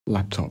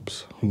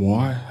Laptops.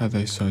 Why are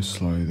they so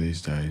slow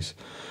these days?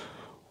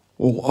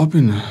 Well, I've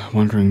been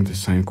wondering the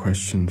same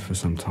question for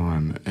some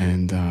time,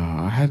 and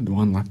I had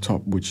one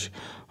laptop, which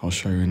I'll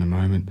show you in a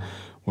moment,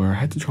 where I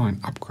had to try and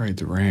upgrade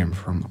the RAM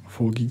from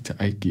 4 gig to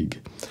 8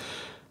 gig,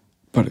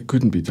 but it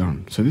couldn't be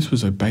done. So this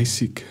was a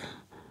basic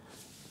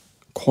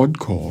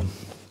quad-core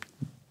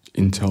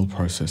Intel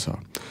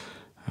processor,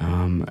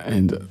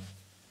 and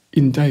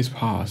in days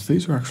past,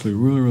 these were actually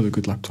really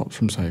good laptops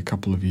from, say, a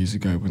couple of years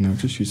ago when they were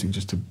just using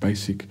just a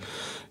basic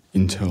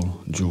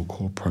Intel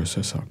dual-core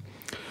processor.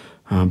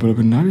 But I've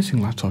been noticing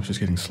laptops just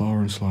getting slower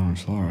and slower and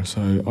slower.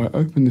 So I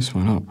opened this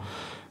one up,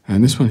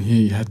 and this one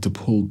here, you had to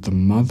pull the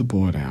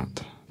motherboard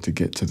out to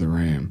get to the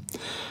RAM.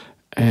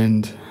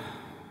 And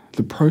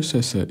the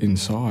processor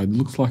inside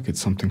looks like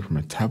it's something from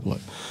a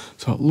tablet.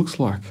 So it looks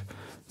like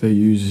they're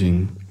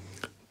using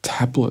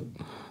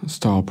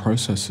tablet-style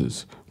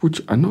processors,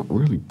 which are not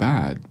really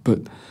bad,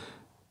 but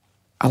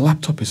a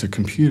laptop is a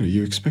computer.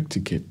 You expect to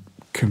get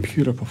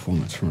computer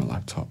performance from a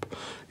laptop.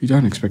 You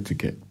don't expect to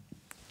get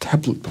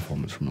tablet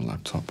performance from a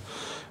laptop.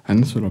 And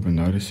that's what I've been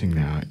noticing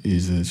now,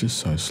 is they're just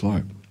so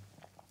slow.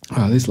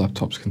 These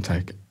laptops can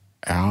take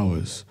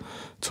hours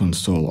to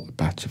install a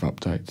batch of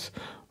updates,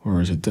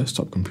 whereas a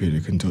desktop computer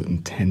can do it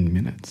in 10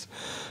 minutes.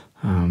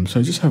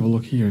 So just have a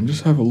look here and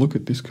just have a look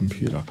at this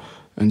computer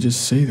and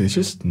just see there's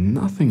just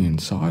nothing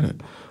inside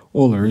it.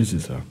 All there is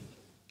a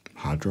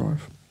hard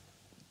drive,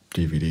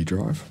 DVD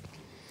drive,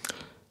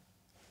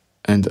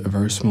 and a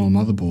very small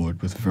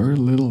motherboard with very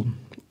little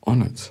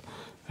on it.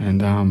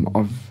 And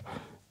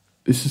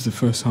this is the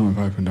first time I've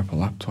opened up a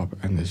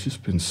laptop and there's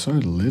just been so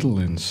little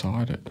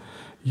inside it,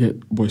 yet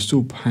we're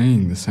still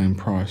paying the same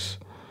price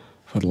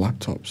for the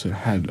laptops that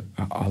had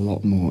a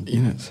lot more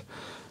in it.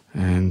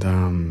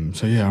 And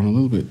so yeah, I'm a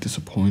little bit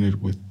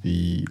disappointed with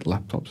the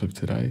laptops of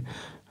today.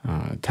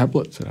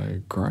 Tablets today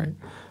are great,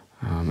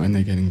 and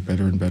they're getting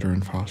better and better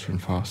and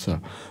faster.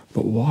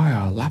 But why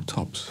are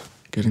laptops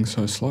getting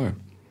so slow?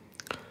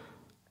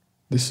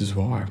 This is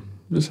why.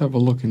 Just have a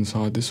look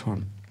inside this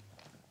one.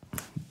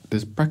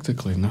 There's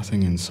practically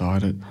nothing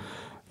inside it.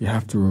 You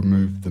have to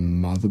remove the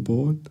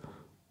motherboard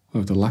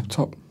of the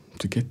laptop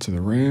to get to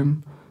the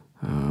RAM,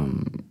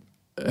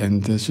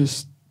 and there's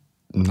just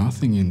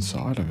nothing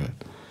inside of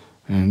it.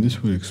 And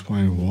this would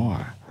explain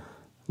why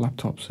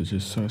laptops are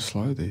just so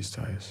slow these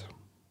days.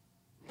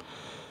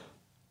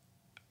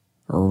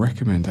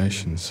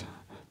 Recommendations.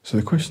 So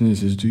the question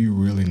is do you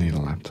really need a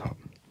laptop?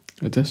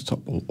 A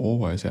desktop will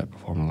always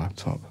outperform a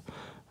laptop.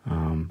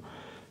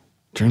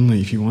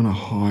 Generally, if you want a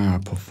higher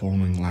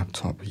performing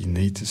laptop, you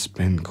need to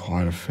spend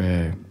quite a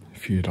fair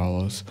few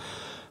dollars.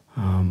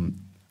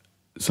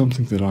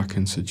 Something that I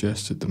can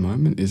suggest at the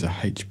moment is a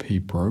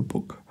HP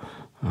ProBook.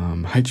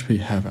 HP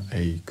have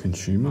a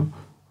consumer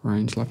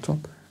range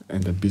laptop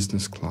and a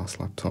business class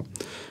laptop,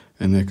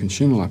 and their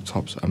consumer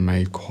laptops are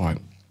made quite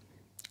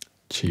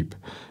cheap,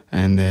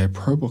 and their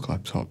ProBook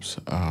laptops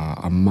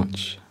are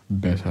much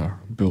better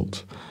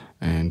built,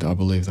 and I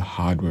believe the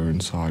hardware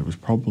inside was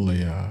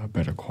probably a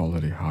better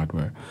quality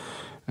hardware.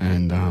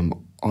 And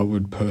I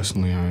would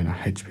personally own a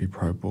HP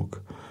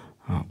ProBook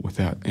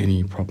without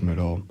any problem at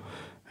all.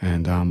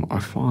 And I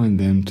find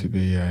them to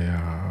be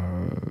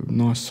a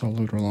nice,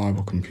 solid,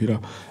 reliable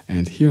computer.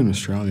 And here in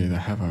Australia, they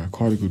have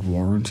quite a good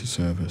warranty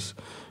service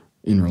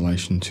in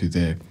relation to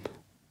their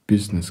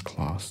business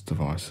class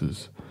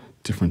devices,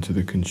 different to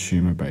the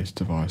consumer-based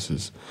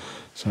devices.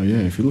 So yeah,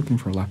 if you're looking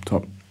for a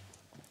laptop,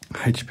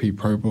 HP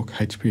ProBook,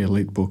 HP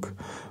EliteBook,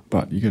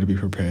 but you got to be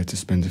prepared to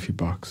spend a few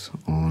bucks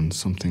on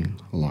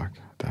something like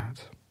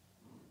that.